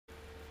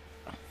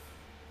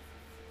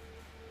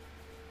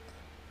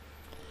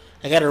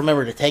I gotta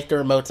remember to take the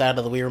remotes out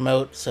of the Wii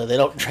remote so they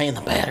don't drain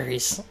the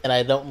batteries and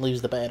I don't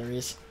lose the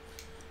batteries.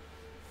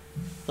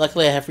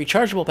 Luckily, I have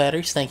rechargeable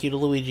batteries. Thank you to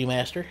Luigi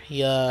Master.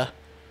 He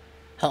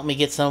helped me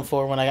get some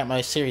for when I got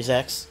my Series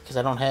X because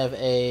I don't have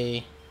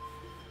a,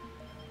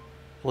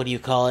 what do you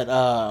call it,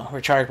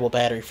 rechargeable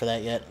battery for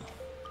that yet.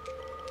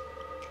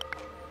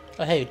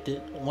 Oh hey,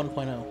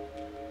 1.0.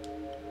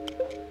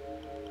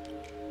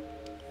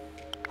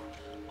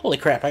 Holy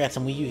crap! I got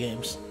some Wii U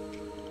games.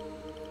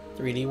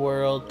 3D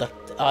World.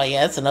 Oh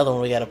yeah, that's another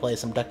one we gotta play.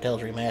 Some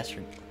DuckTales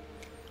Remastered.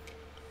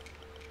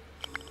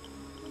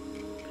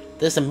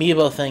 This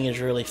amiibo thing is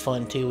really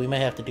fun too. We may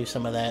have to do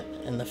some of that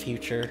in the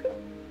future.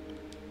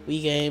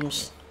 Wii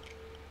games.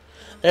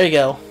 There you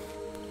go.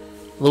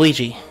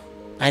 Luigi,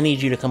 I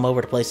need you to come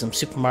over to play some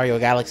Super Mario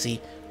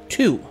Galaxy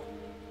 2.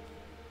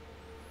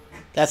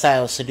 That's how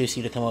I'll seduce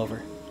you to come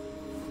over.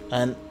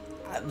 And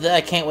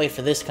I can't wait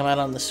for this to come out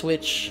on the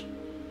Switch.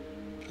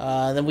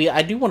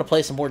 I do want to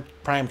play some more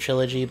Prime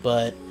Trilogy,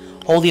 but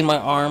holding my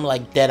arm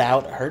like dead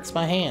out hurts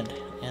my hand.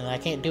 And I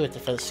can't do it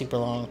for super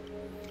long.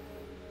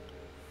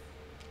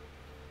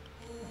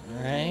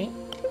 Alright.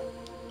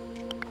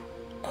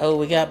 Oh,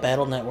 we got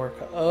Battle Network.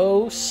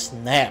 Oh,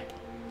 snap.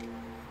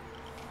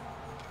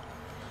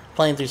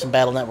 Playing through some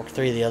Battle Network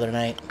 3 the other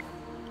night.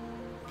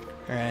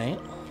 Alright.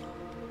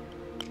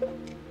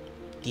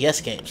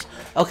 DS games.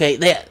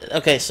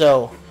 Okay,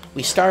 so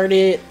we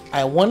started,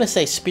 I want to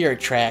say Spirit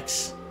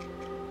Tracks,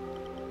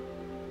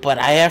 but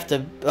I have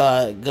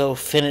to go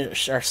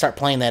finish or start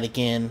playing that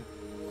again.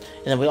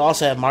 And then we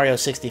also have Mario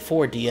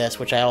 64 DS,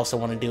 which I also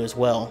want to do as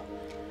well.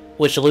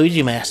 Which,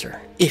 Luigi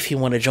Master, if you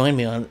want to join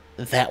me on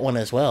that one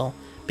as well,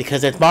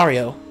 because it's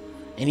Mario,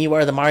 and you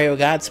are the Mario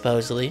God,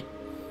 supposedly.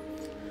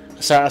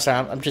 Sorry,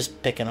 I'm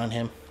just picking on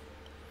him.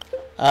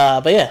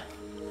 But yeah,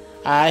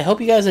 I hope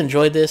you guys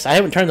enjoyed this. I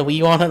haven't turned the Wii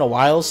U on in a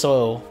while,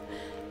 so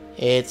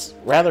it's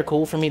rather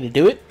cool for me to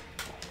do it.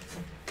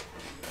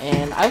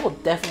 And I will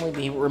definitely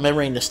be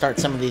remembering to start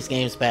some of these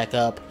games back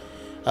up.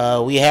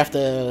 We have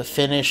to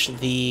finish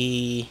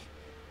the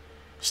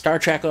Star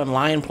Trek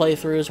Online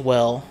playthrough as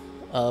well,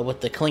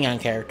 with the Klingon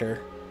character.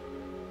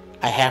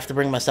 I have to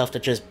bring myself to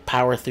just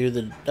power through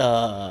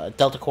the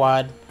Delta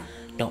Quad.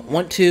 Don't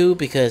want to,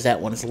 because that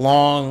one's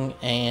long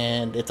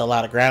and it's a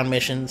lot of ground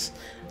missions.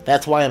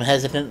 That's why I'm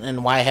hesitant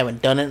and why I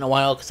haven't done it in a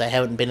while, because I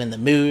haven't been in the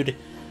mood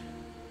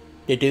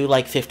to do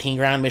like 15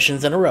 ground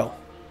missions in a row.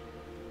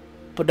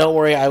 But don't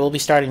worry, I will be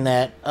starting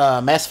that.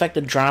 Mass Effect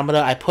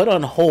Andromeda I put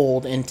on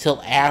hold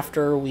until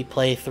after we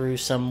play through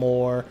some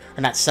more,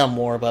 or not some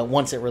more, but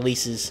once it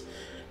releases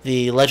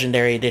the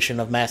Legendary Edition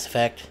of Mass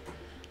Effect,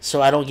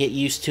 so I don't get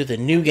used to the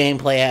new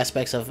gameplay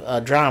aspects of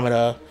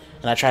Andromeda,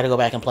 and I try to go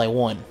back and play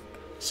 1.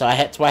 So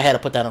that's why I had to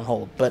put that on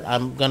hold. But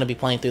I'm going to be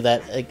playing through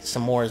that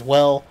some more as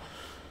well.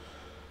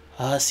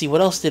 Let's see, what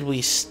else did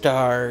we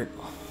start?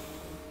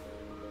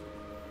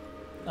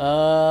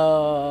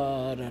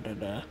 Oh,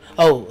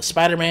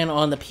 Spider-Man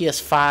on the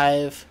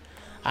PS5.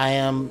 I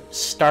am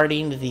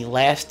starting the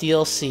last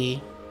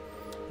DLC.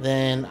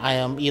 Then I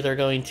am either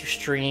going to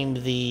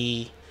stream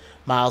the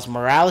Miles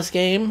Morales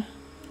game,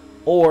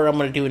 or I'm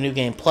going to do a New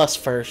Game Plus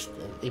first,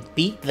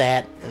 beat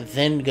that,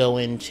 then go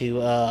into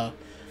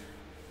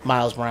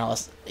Miles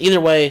Morales.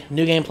 Either way,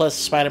 New Game Plus,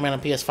 Spider-Man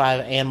on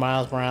PS5, and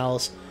Miles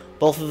Morales,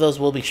 both of those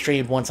will be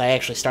streamed once I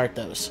actually start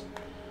those.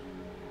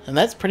 And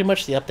that's pretty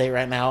much the update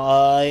right now.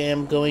 I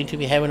am going to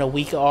be having a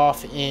week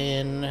off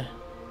in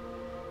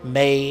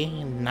May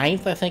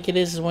 9th, I think it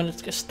is when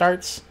it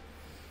starts.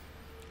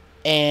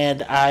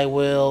 And I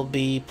will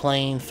be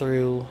playing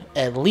through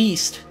at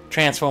least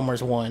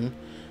Transformers 1.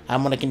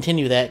 I'm going to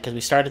continue that because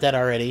we started that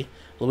already.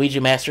 Luigi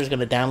Master is going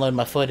to download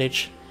my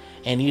footage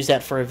and use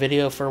that for a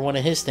video for one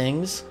of his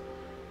things.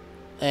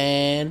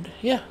 And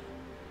yeah.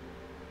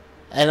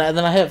 And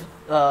then I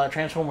have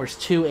Transformers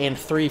 2 and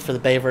 3 for the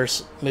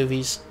Bayverse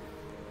movies.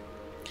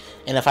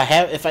 And if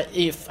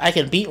I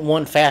can beat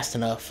 1 fast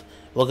enough,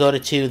 we'll go to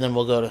 2, then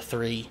we'll go to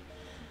 3.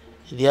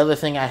 The other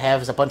thing I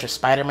have is a bunch of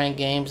Spider-Man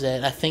games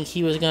that I think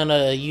he was going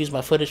to use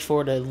my footage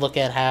for, to look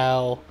at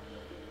how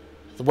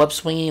the web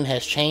swinging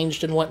has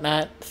changed and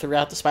whatnot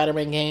throughout the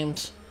Spider-Man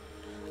games.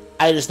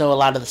 I just know a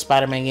lot of the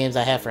Spider-Man games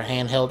I have for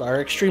handheld are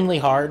extremely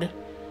hard,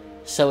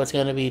 so it's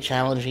going to be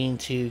challenging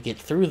to get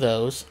through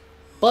those.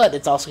 But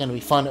it's also going to be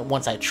fun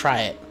once I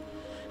try it.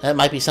 That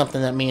might be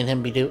something that me and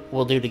him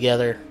will do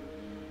together.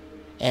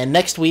 And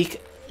next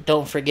week,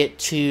 don't forget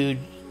to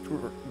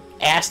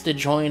ask to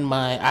join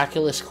my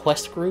Oculus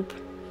Quest group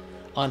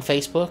on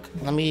Facebook.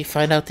 Let me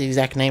find out the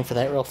exact name for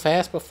that real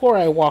fast before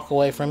I walk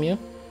away from you.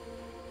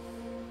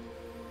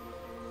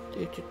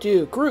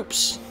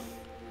 Groups.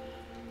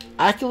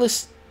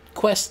 Oculus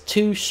Quest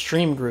 2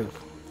 stream group.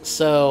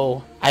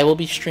 So I will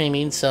be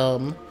streaming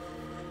some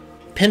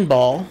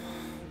pinball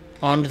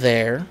on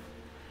there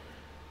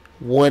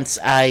once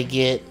I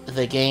get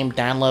the game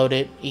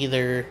downloaded.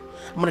 Either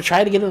I'm going to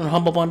try to get it in a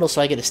Humble Bundle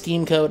so I get a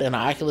Steam code and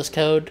an Oculus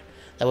code.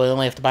 That way I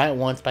only have to buy it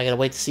once, but I got to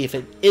wait to see if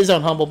it is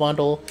on Humble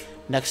Bundle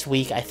next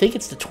week. I think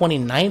it's the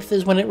 29th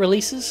is when it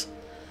releases.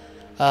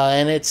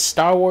 And it's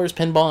Star Wars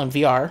Pinball in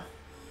VR.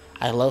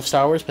 I love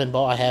Star Wars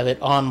Pinball. I have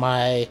it on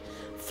my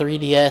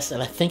 3DS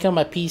and I think on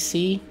my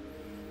PC.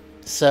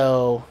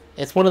 So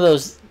it's one of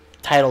those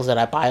titles that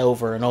I buy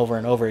over and over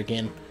and over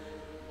again.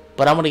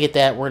 But I'm going to get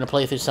that. We're going to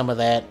play through some of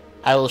that.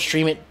 I will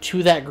stream it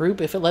to that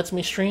group if it lets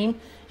me stream.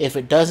 If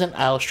it doesn't,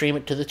 I'll stream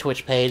it to the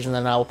Twitch page and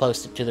then I'll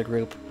post it to the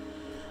group.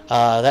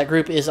 That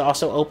group is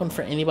also open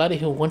for anybody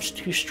who wants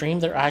to stream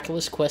their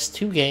Oculus Quest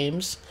 2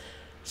 games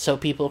so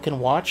people can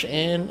watch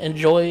and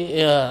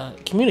enjoy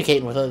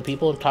communicating with other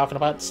people and talking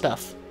about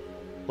stuff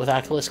with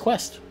Oculus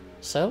Quest.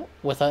 So,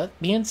 with that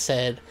being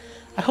said,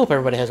 I hope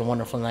everybody has a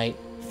wonderful night.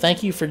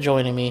 Thank you for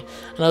joining me.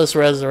 I know this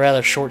was a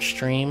rather short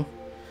stream.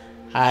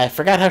 I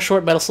forgot how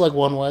short Metal Slug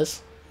 1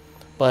 was,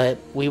 but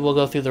we will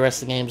go through the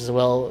rest of the games as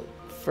well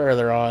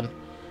further on.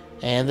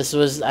 And this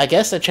was, I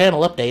guess, a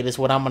channel update is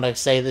what I'm going to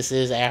say this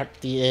is at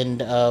the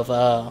end of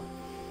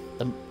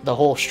the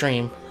whole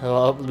stream.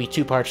 There'll be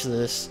 2 parts of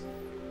this.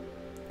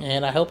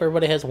 And I hope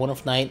everybody has a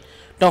wonderful night.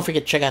 Don't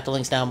forget to check out the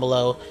links down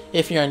below.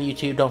 If you're on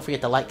YouTube, don't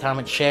forget to like,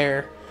 comment,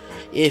 share.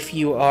 If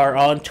you are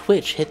on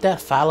Twitch, hit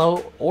that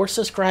follow or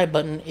subscribe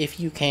button if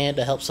you can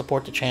to help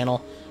support the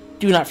channel.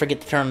 Do not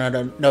forget to turn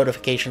on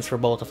notifications for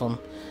both of them.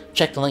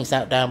 Check the links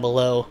out down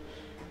below.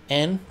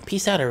 And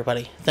peace out,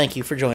 everybody. Thank you for joining.